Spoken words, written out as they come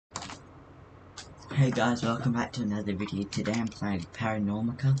Hey guys, welcome back to another video. Today I'm playing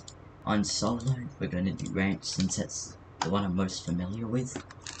Paranormica on solo. We're going to do ranch since that's the one I'm most familiar with.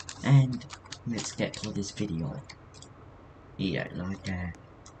 And let's get to this video. You don't like that.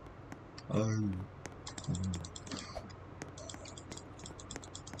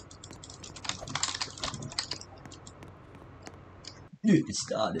 It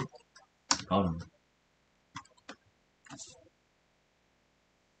started. Hold on.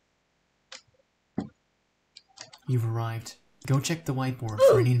 You've arrived. Go check the whiteboard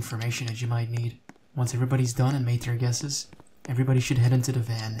for any information that you might need. Once everybody's done and made their guesses, everybody should head into the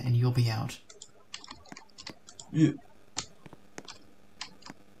van and you'll be out. Yeah.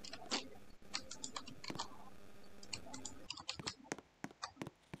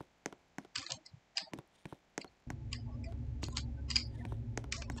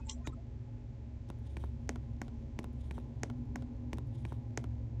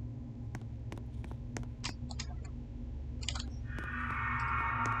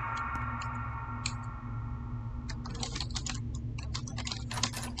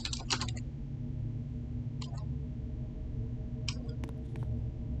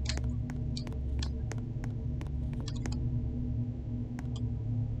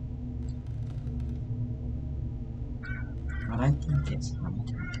 I think it's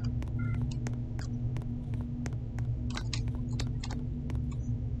haunted.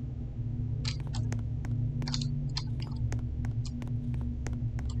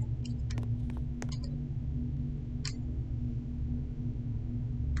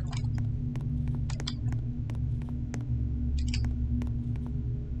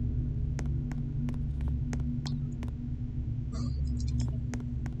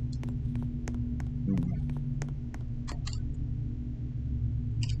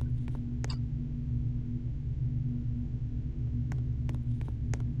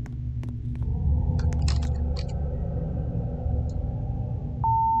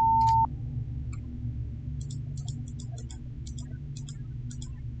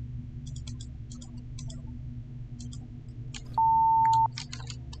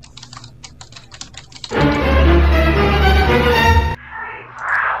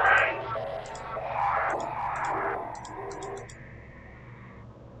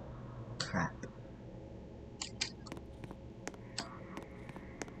 Crap.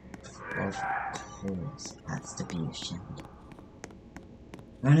 Of course, has to be a shame.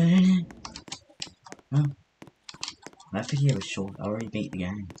 No. My video was short, I already beat the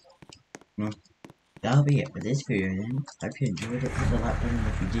game. No. That'll be it for this video then. Hope you enjoyed it. Hit the like button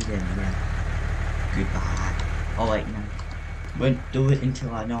if you did, and yeah. Goodbye. Oh wait, no. Won't do it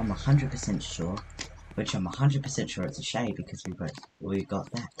until I know I'm 100% sure. Which I'm 100% sure it's a shade because we got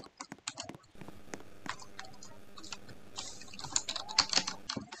that.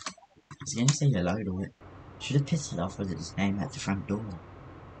 I was gonna say hello to it. Should have pissed it off with its name at the front door.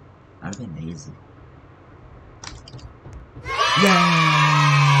 That'd have been easy.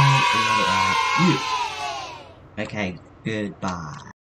 Yay! Okay, goodbye.